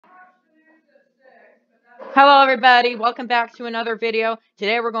Hello everybody, welcome back to another video.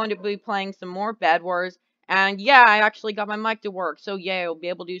 Today we're going to be playing some more Bed Wars, and yeah, I actually got my mic to work, so yeah, I'll be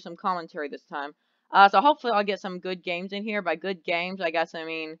able to do some commentary this time. So hopefully I'll get some good games in here. By good games, I guess I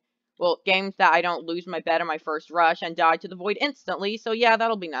mean, well, games that I don't lose my bed in my first rush and die to the void instantly, so yeah,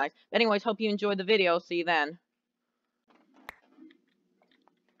 that'll be nice. But anyways, hope you enjoyed the video, see you then.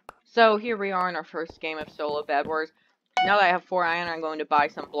 So here we are in our first game of Solo Bed Wars. Now that I have 4 iron, I'm going to buy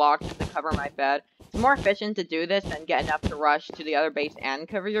some blocks to cover my bed. It's more efficient to do this than get enough to rush to the other base and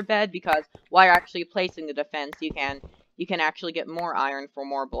cover your bed, because while you're actually placing the defense, you can actually get more iron for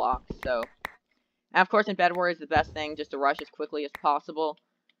more blocks. So, and of course, in Bed Wars, the best thing just to rush as quickly as possible.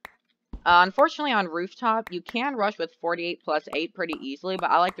 Unfortunately, on Rooftop, you can rush with 48 plus 8 pretty easily,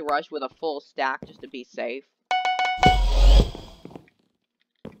 but I like to rush with a full stack just to be safe.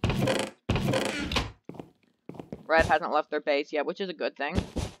 Red hasn't left their base yet, which is a good thing.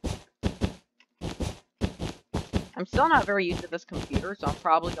 I'm still not very used to this computer, so I'm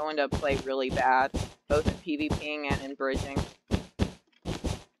probably going to play really bad, both in PvPing and in bridging.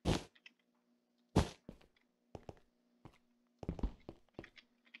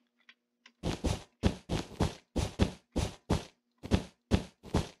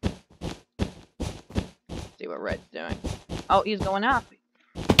 Let's see what Red's doing. Oh, he's going up.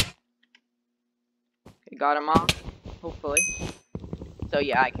 Okay, got him off, hopefully. So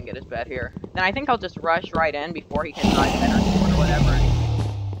yeah, I can get his bed here. Then I think I'll just rush right in before he can drive better or whatever.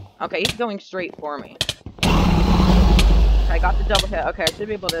 Okay, he's going straight for me. I got the double hit. Okay, I should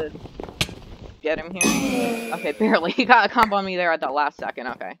be able to get him here. Okay, barely. He got a combo on me there at the last second.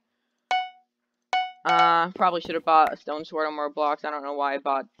 Okay. Probably should have bought a stone sword and more blocks. I don't know why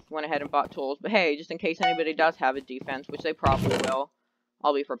I went ahead and bought tools. But hey, just in case anybody does have a defense, which they probably will,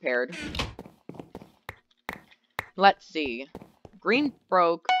 I'll be prepared. Let's see. Green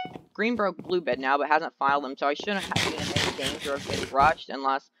broke blue bed now, but hasn't filed them, so I shouldn't be in any danger of getting rushed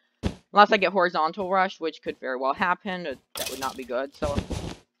unless I get horizontal rush, which could very well happen. That would not be good. So,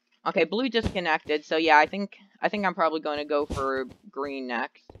 okay, blue disconnected. So yeah, I think I'm probably going to go for green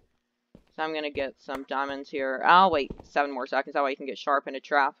next. So I'm gonna get some diamonds here. I'll wait 7 more seconds. That way you can get sharp in a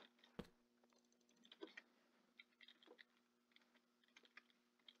trap.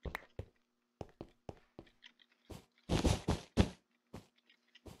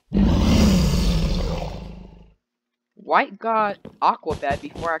 White got aqua bed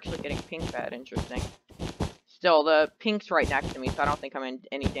before actually getting pink bed. Interesting. Still, the pink's right next to me, so I don't think I'm in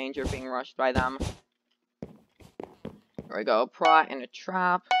any danger of being rushed by them. There we go. Prot in a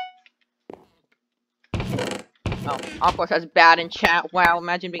trap. Oh, aqua says bad in chat. Wow,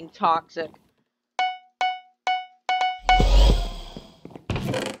 imagine being toxic.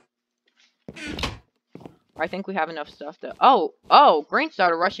 I think we have enough stuff to... Oh, green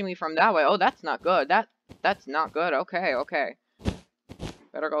started rushing me from that way. Oh, that's not good. That's not good. Okay.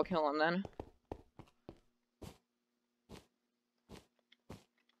 Better go kill him then.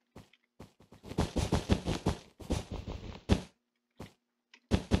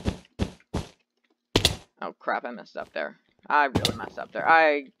 Oh crap, I messed up there. I really messed up there.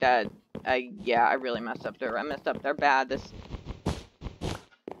 Yeah, I really messed up there. I messed up there bad.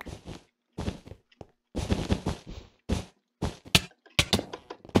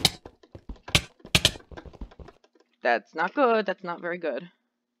 That's not good. That's not very good.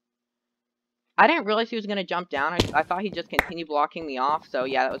 I didn't realize he was going to jump down. I thought he'd just continue blocking me off. So,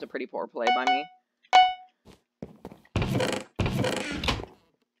 yeah, that was a pretty poor play by me.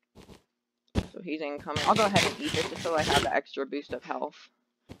 So, he's incoming. I'll go ahead and eat this just so I have the extra boost of health.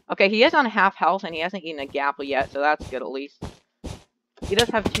 Okay, he is on half health, and he hasn't eaten a gapple yet. So, that's good at least. He does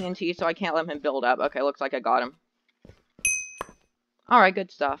have TNT, so I can't let him build up. Okay, looks like I got him. Alright,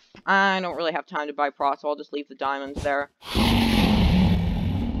 good stuff. I don't really have time to buy prots, so I'll just leave the diamonds there.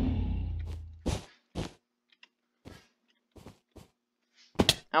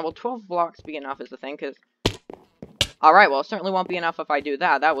 Now, will 12 blocks be enough is the thing, because... Alright, well, it certainly won't be enough if I do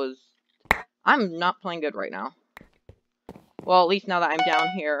that. I'm not playing good right now. Well, at least now that I'm down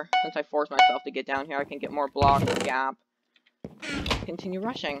here, since I forced myself to get down here, I can get more blocks, gap. Continue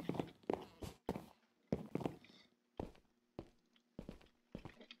rushing.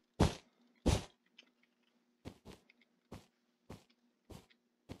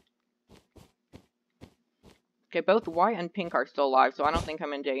 Okay, both white and pink are still alive, so I don't think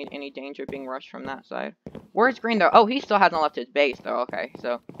I'm in any danger of being rushed from that side. Where's green, though? Oh, he still hasn't left his base, though. Okay,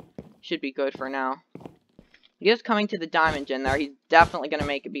 so should be good for now. He is coming to the diamond gen there. He's definitely going to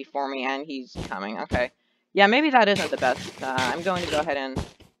make it before me, and he's coming. Okay. Yeah, maybe that isn't the best. I'm going to go ahead and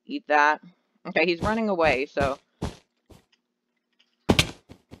eat that. Okay, he's running away, so...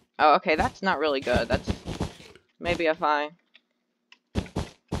 Oh, okay, that's not really good. Maybe if I...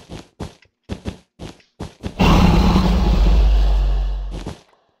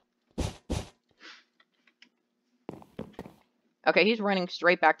 Okay, he's running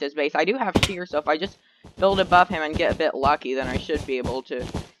straight back to his base. I do have shear, so if I just build above him and get a bit lucky, then I should be able to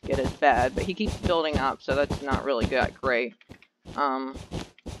get his bed. But he keeps building up, so that's not really great. I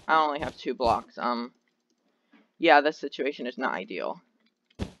only have 2 blocks. Yeah, this situation is not ideal.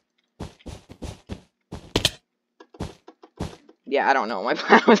 Yeah, I don't know. My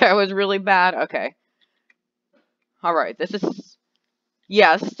plan was that was really bad. Okay. Alright, this is...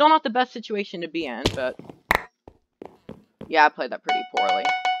 Yeah, this is still not the best situation to be in, but... Yeah, I played that pretty poorly.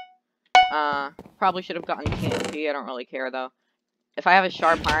 Probably should have gotten TNT. I don't really care, though. If I have a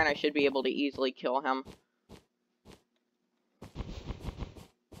sharp iron, I should be able to easily kill him.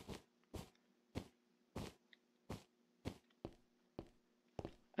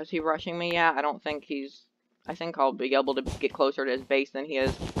 Is he rushing me? Yeah, I don't think he's... I think I'll be able to get closer to his base than he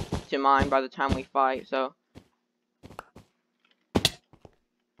is to mine by the time we fight, so...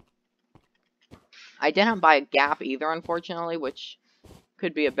 I didn't buy a gap either, unfortunately, which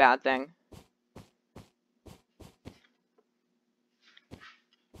could be a bad thing.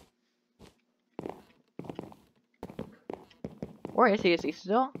 Where is he? Is he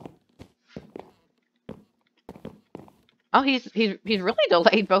still? Oh, he's really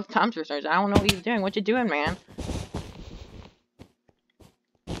delayed both times for some reason. I don't know what he's doing. What you doing, man?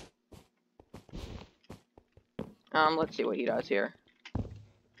 Let's see what he does here.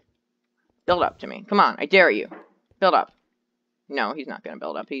 Build up to me. Come on, I dare you. Build up. No, he's not gonna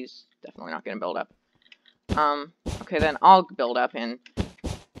build up. He's definitely not gonna build up. Okay, then I'll build up and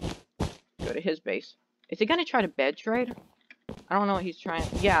go to his base. Is he gonna try to bed trade? I don't know what he's trying.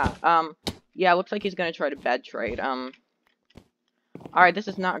 Yeah, yeah, looks like he's gonna try to bed trade. Alright, this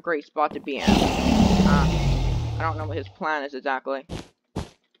is not a great spot to be in. I don't know what his plan is exactly.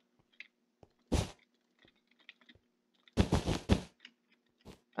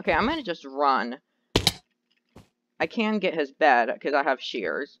 Okay, I'm gonna just run. I can get his bed, because I have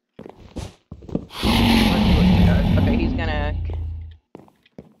shears. Let's see what he does. Okay, he's gonna...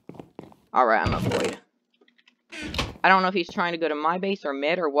 Alright, I'm avoid. I don't know if he's trying to go to my base or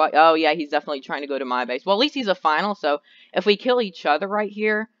mid or what. Oh, yeah, he's definitely trying to go to my base. Well, at least he's a final, so if we kill each other right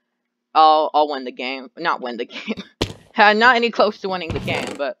here, I'll win the game. Not win the game. Not any close to winning the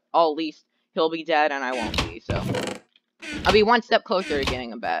game, but at least he'll be dead and I won't be, so... I'll be one step closer to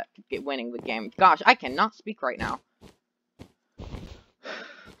getting a bet, winning the game. Gosh, I cannot speak right now.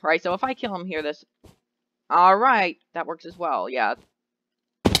 Right, so if I kill him here, this... Alright, that works as well, yeah.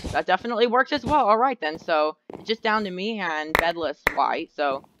 That definitely works as well. Alright then, so it's just down to me and bedless white,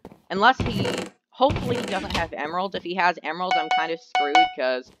 so... Unless he... Hopefully he doesn't have emeralds. If he has emeralds, I'm kind of screwed,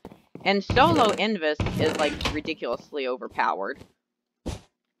 because... And solo Invis is, like, ridiculously overpowered.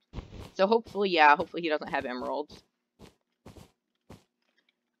 So hopefully, yeah, hopefully he doesn't have emeralds.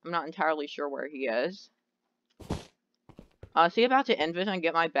 I'm not entirely sure where he is. Is he about to invis and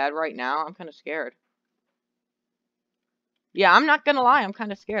get my bed right now? I'm kind of scared. Yeah, I'm not gonna lie, I'm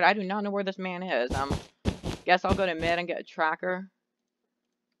kind of scared. I do not know where this man is. Guess I'll go to mid and get a tracker.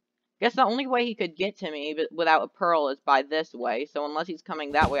 Guess the only way he could get to me without a pearl is by this way. So unless he's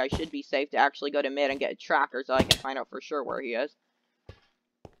coming that way, I should be safe to actually go to mid and get a tracker so I can find out for sure where he is.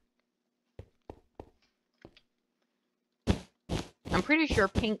 I'm pretty sure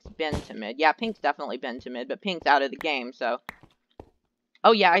Pink's been to mid. Yeah, Pink's definitely been to mid, but Pink's out of the game, so...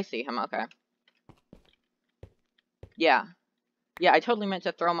 Oh, yeah, I see him, okay. Yeah. Yeah, I totally meant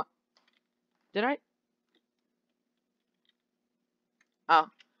to throw my... Did I? Oh.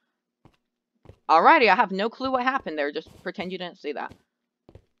 Alrighty, I have no clue what happened there. Just pretend you didn't see that.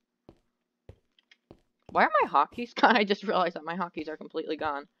 Why are my hotkeys gone? I just realized that my hotkeys are completely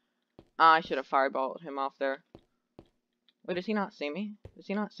gone. I should have fireballed him off there. Wait, does he not see me? Does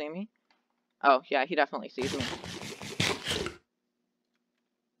he not see me? Oh, yeah, he definitely sees me.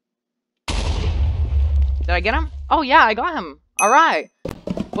 Did I get him? Oh, yeah, I got him. Alright.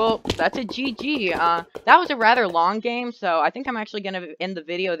 Well, that's a GG. That was a rather long game, so I think I'm actually going to end the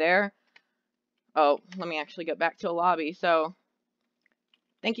video there. Oh, let me actually get back to a lobby. So,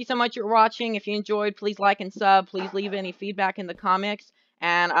 thank you so much for watching. If you enjoyed, please like and sub. Please leave any feedback in the comments.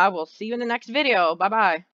 And I will see you in the next video. Bye-bye.